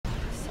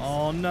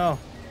Oh no.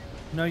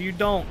 No, you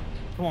don't.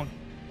 Come on.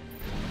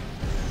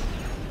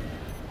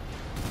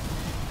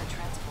 The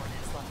transport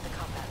has left the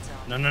combat zone.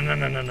 No, no, no,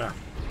 no, no, no.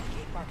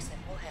 Kate Markson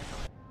will handle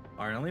it.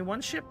 Alright, only one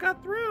ship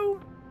got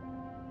through.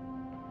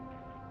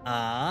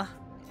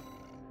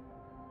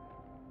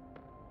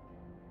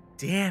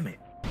 Damn it.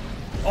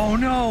 Oh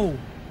no.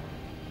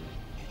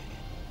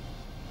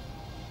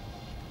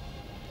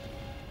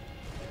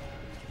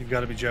 You've got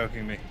to be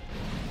joking me.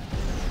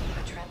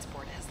 The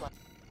transport has left.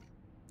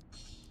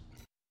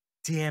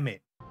 Damn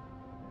it.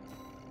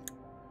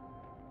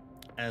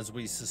 As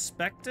we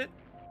suspected.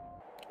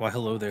 Why,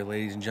 hello there,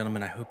 ladies and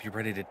gentlemen. I hope you're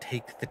ready to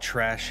take the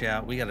trash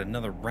out. We got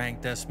another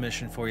ranked S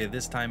mission for you.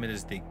 This time it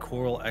is the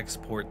Coral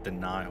Export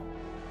Denial.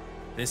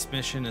 This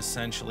mission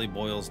essentially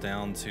boils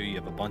down to you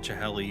have a bunch of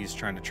helis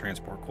trying to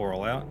transport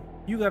coral out.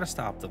 You got to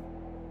stop them.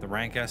 The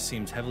rank S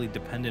seems heavily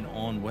dependent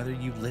on whether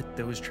you let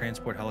those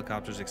transport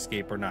helicopters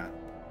escape or not.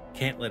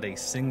 Can't let a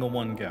single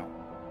one go.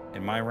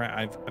 In my rank,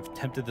 I've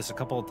attempted this a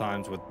couple of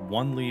times. With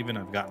one leave and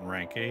I've gotten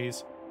rank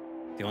A's.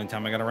 The only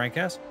time I got a rank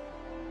S,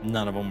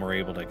 none of them were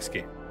able to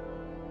escape.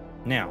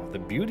 Now, the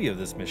beauty of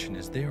this mission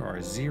is there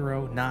are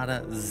zero,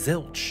 nada,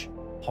 zilch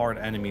hard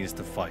enemies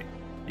to fight.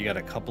 You got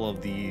a couple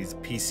of these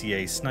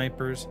PCA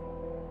snipers.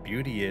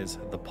 Beauty is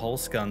the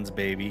pulse guns,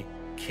 baby,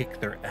 kick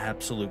their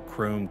absolute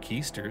chrome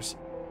keisters.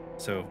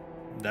 So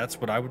that's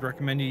what I would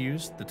recommend you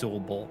use, the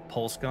dual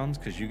pulse guns,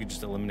 because you can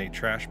just eliminate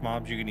trash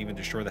mobs. You can even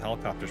destroy the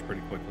helicopters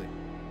pretty quickly.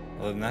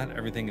 Other than that,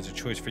 everything is a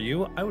choice for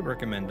you. I would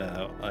recommend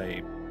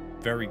a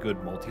very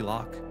good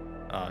multi-lock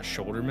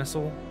shoulder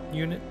missile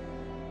unit,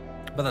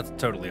 but that's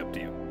totally up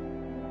to you.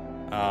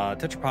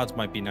 Tetrapods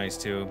might be nice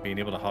too. Being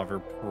able to hover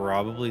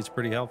probably is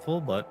pretty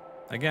helpful, but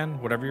again,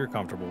 whatever you're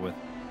comfortable with.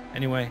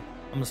 Anyway,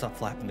 I'm gonna stop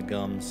flapping the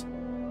gums.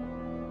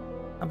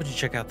 How about you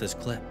check out this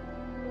clip?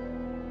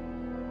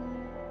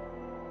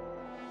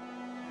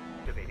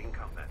 Activating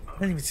combat mode. I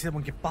didn't even see that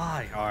one get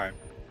by. All right.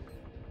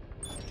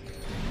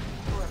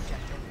 Your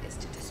objective is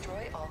to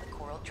destroy all the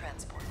coral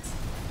transports.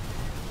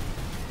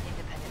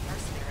 Independent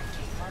mercenary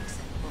Kate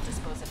Markson will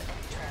dispose of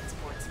any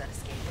transports that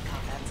escape the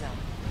combat zone.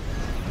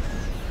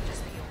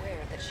 Just be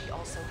aware that she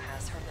also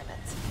has her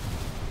limits.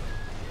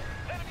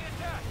 Enemy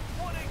attack!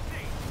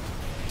 118!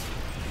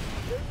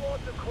 They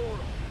want the coral!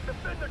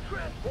 Defend the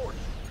transport!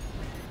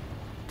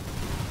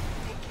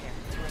 Take care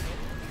to remain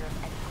clear of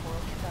any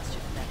coral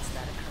combustion events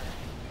that occur.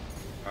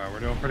 All right, we're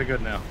doing pretty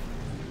good now.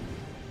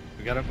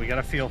 We got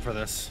a feel for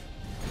this.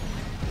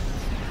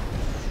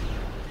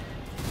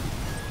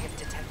 We have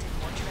detected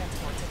more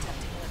transports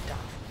attempting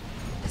liftoff.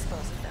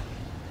 Dispose of them.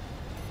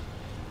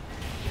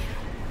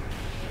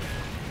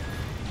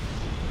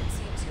 It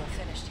seems you're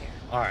finished here.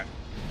 All right,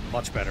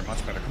 much better,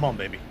 much better. Come on,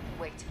 baby.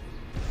 Wait.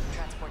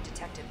 Transport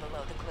detected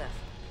below the cliff.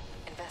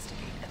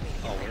 Investigate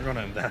immediately. Oh, we're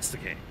gonna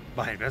investigate.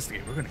 By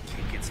investigate, we're gonna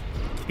kick its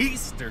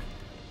keister.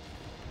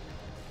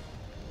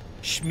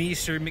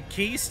 Schmeester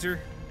McKeister.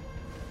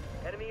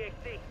 Enemy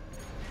AC!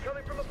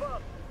 Coming from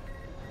above!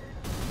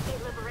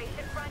 State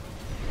Liberation Front?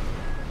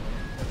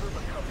 The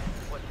movement coming.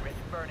 Was Rich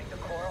burning the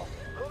coral?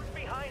 Who's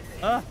behind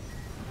it? Multiple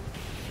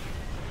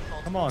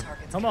Come on,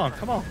 targets come on, confirmed.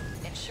 come on.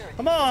 Ensure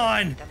Come that you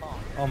on! keep them all.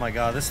 Oh my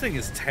god, this thing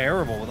is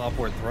terrible with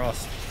upward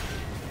thrust.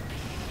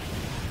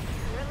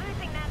 We're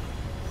losing them.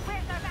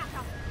 Where's our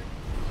backup?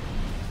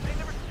 They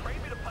never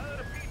trained me to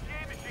pilot a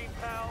BGA machine,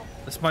 pal!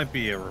 This might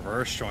be a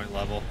reverse joint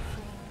level.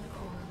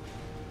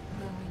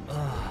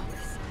 Ugh.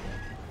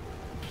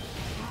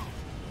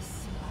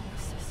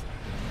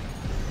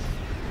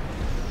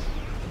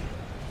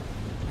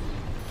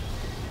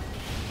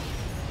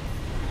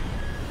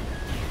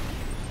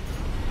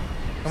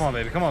 Come on,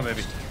 baby. Come on,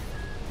 baby.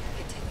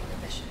 Continue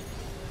the mission.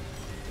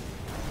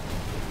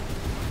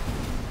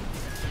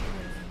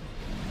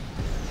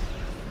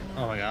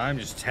 Oh my god, I'm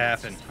just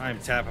tapping. I'm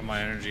tapping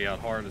my energy out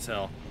hard as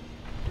hell.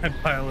 I'm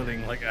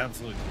piloting like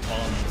absolute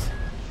bums.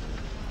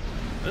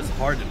 This is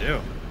hard to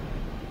do.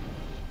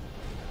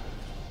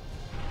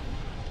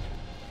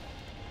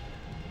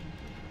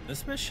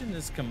 This mission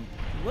is a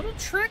little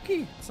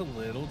tricky. It's a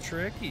little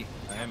tricky.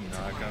 I am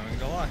not going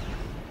to lie.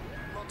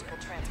 Multiple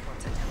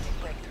transports attempting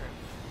breakthrough.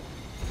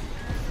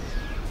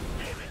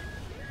 Damn it!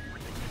 We're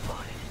being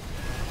spotted.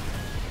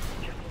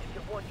 Just need to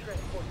get one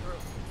transport through.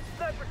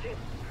 Sniper team,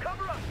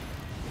 cover us!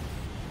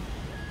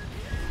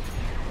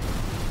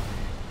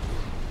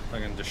 I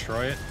can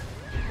destroy it.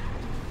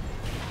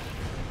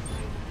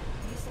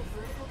 Use of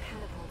vertical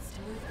catapults to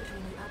move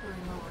between the upper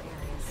and lower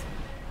areas.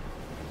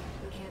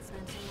 We can't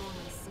spend too long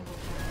on a single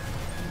target,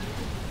 and you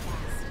can be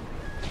fast.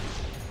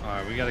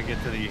 Alright, we gotta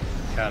get to the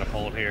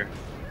catapult here.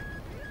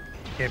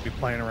 Can't be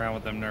playing around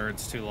with them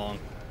nerds too long.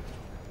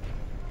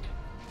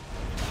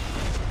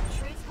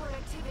 Transport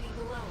activity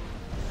below.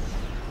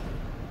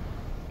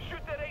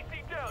 Shoot that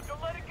AC down!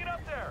 Don't let it get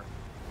up there!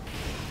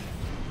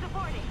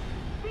 Supporting.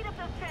 Speed up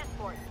those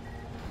transports.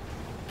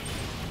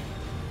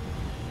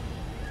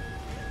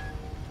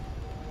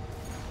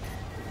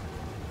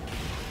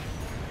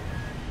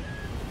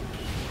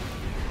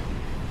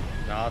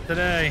 Not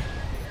today.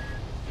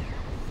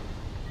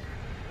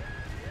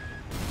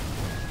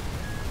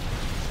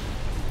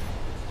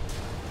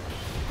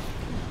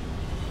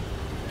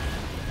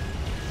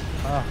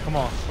 Oh, come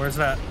on. Where's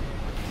that?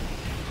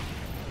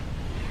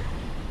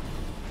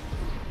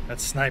 That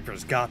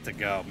sniper's got to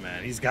go,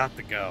 man. He's got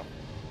to go.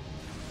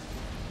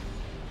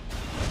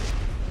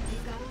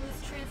 We've got a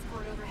loose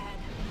transport overhead.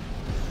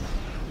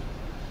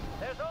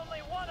 There's only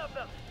one of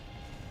them.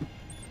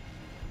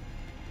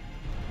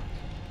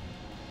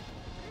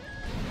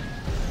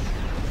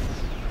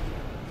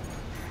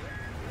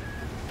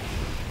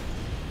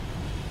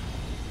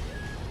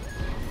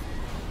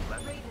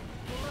 Raven,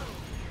 below.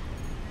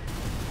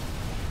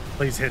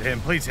 Please hit him.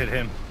 Please hit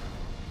him.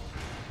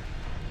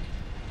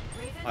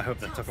 Raven, I hope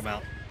that took him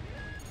out.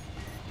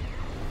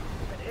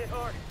 Been hit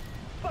hard.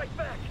 Fight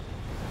back.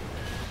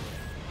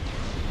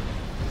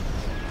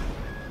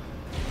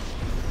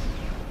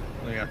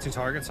 We got 2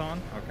 targets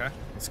on. Okay.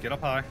 Let's get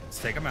up high. Let's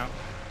take them out.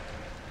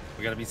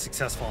 We got to be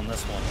successful on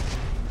this one.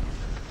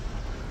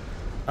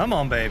 Come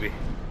on, baby.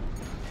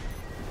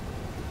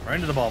 Right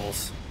into the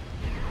bubbles.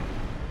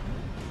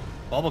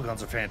 Bubble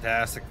guns are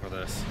fantastic for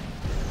this.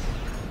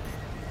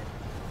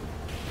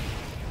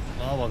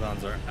 Bubble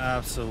guns are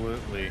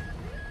absolutely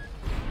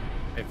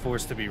a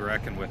force to be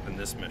reckoned with in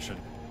this mission.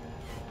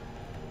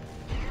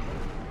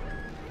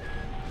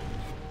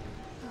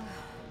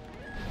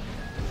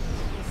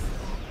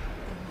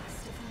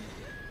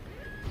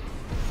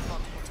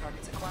 Multiple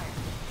targets acquired.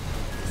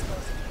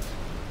 Disposing.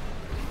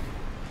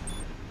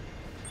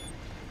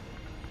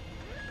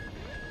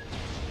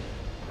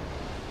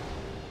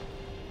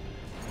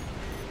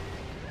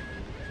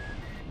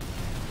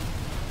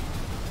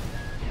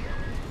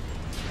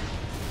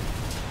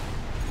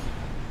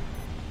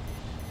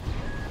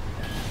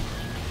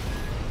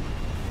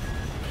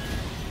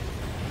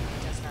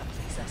 It does not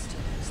please us to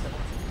lose the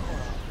orphan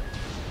coral.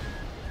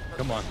 But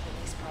Come on.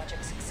 when this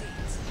project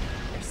succeeds,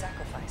 their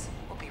sacrifice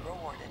will be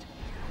rewarded.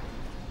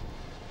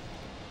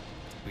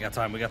 We got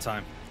time. We got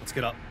time. Let's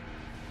get up.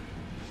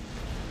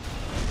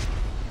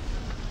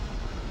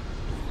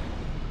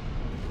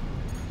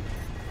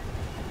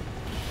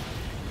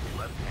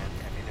 Left hand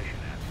ammunition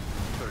at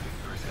 30%.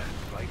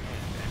 Right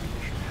hand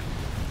ammunition at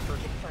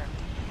 30%. Confirmed.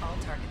 All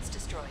targets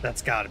destroyed.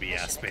 That's got to be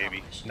Mission yes, baby.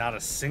 accomplished. Not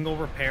a single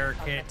repair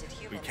kit. Augmented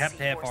We human kept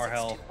half our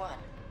health. C4621.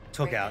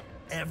 Took Raven. out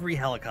every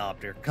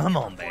helicopter. Come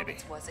on, baby.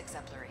 Performance was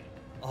exemplary.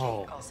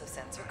 Oh. Kate also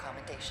sends her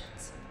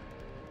commendations.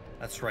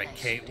 That's right,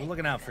 Kate. We're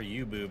looking out for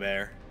you, Boo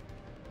Bear.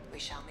 We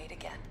shall meet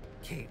again.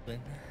 Caitlin.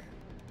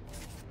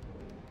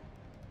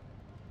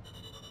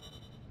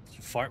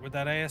 You fart with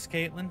that ass,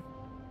 Caitlin?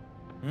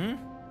 Hmm?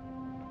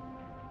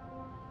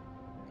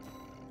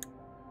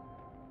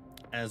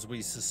 As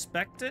we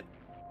suspected,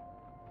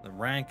 the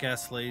rank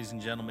S, ladies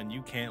and gentlemen,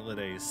 you can't let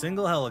a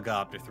single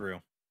helicopter through.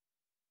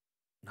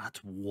 Not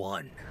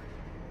one.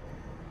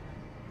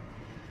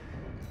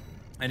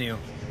 Anywho,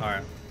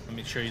 alright. Let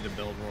me show you the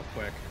build real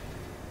quick.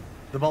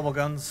 The bubble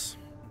guns.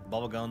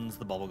 Bubble guns,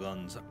 the bubble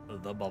guns,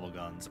 the bubble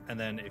guns. And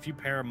then if you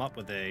pair them up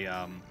with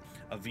a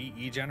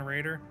VE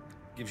generator,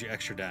 gives you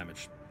extra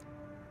damage.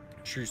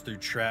 Shoots through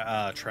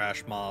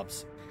trash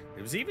mobs.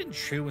 It was even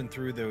chewing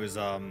through those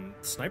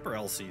sniper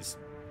LCs.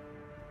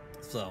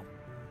 So,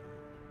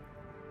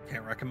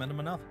 can't recommend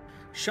them enough.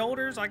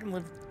 Shoulders, I can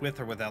live with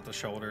or without the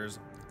shoulders.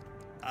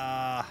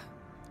 I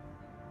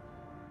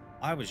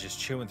was just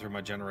chewing through my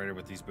generator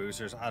with these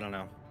boosters. I don't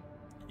know.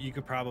 You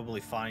could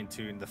probably fine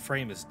tune. The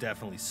frame is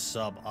definitely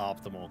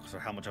suboptimal because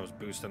of how much I was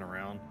boosting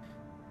around.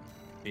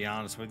 Be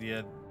honest with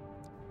you,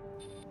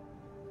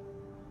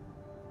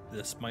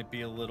 this might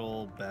be a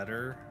little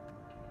better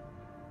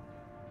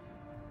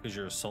because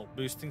you're assault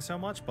boosting so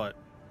much, but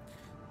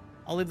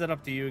I'll leave that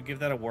up to you. Give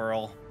that a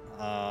whirl.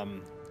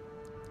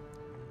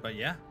 But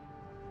yeah,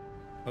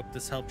 hope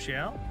this helps you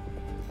out.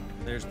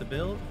 There's the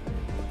build.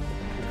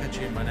 We'll catch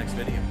you in my next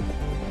video.